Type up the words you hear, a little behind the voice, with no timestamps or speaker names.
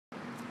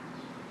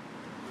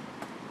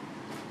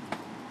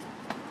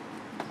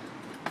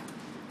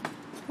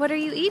What are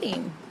you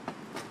eating?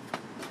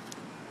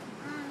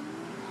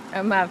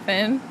 A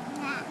muffin.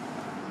 Yeah.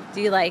 Do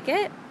you like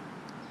it?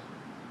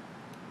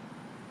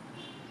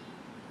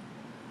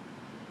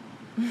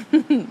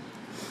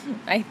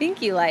 I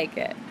think you like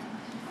it.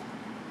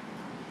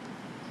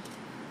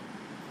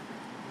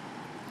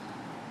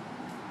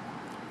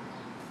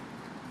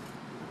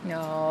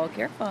 No,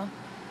 careful.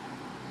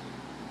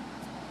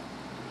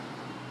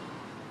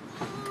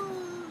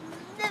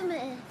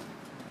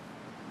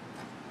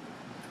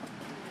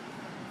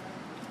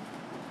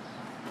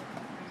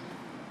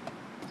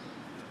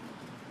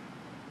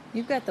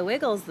 You've got the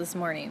wiggles this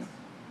morning.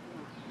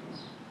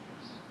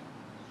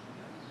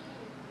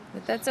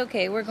 But that's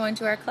okay. We're going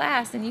to our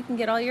class and you can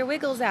get all your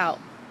wiggles out.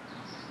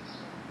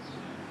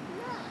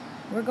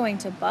 We're going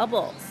to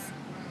Bubbles,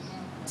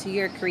 to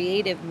your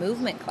creative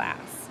movement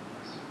class.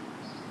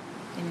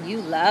 And you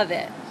love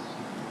it.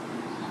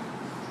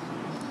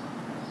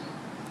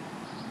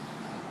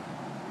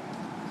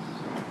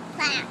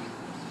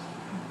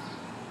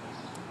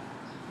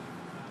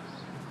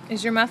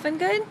 Is your muffin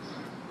good?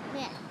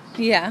 Yeah.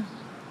 Yeah.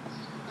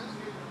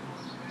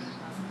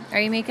 Are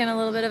you making a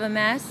little bit of a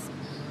mess?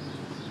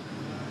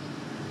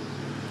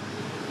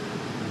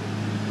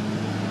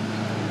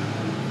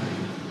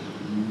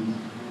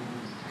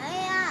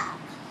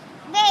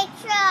 Big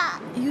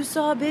truck. You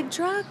saw a big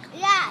truck?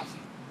 Yes,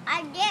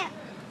 I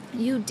did.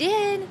 You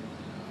did?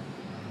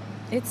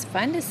 It's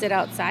fun to sit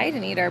outside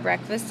and eat our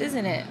breakfast,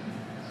 isn't it?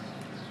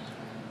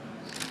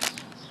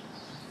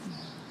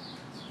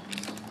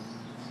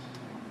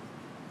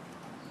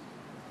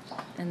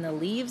 And the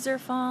leaves are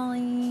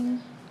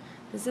falling.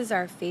 This is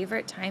our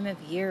favorite time of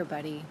year,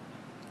 buddy.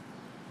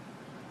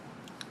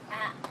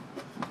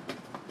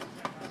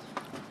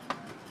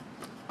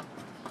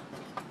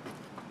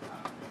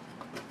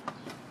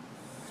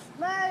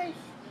 Birds,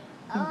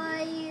 how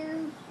are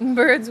you?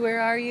 Birds,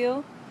 where are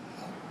you?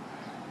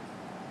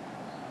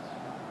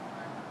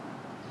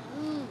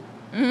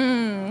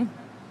 Mmm.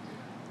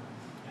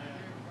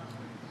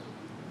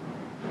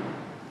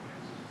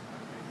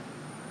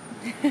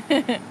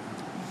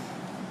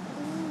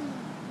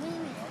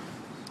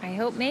 I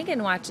hope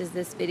Megan watches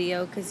this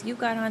video because you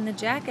got on the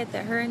jacket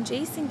that her and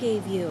Jason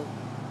gave you.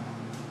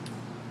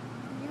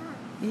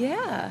 Yeah.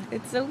 Yeah,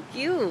 it's so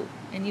cute.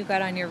 And you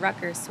got on your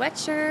Rucker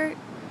sweatshirt.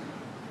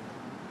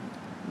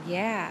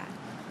 Yeah.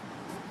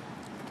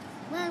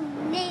 Look.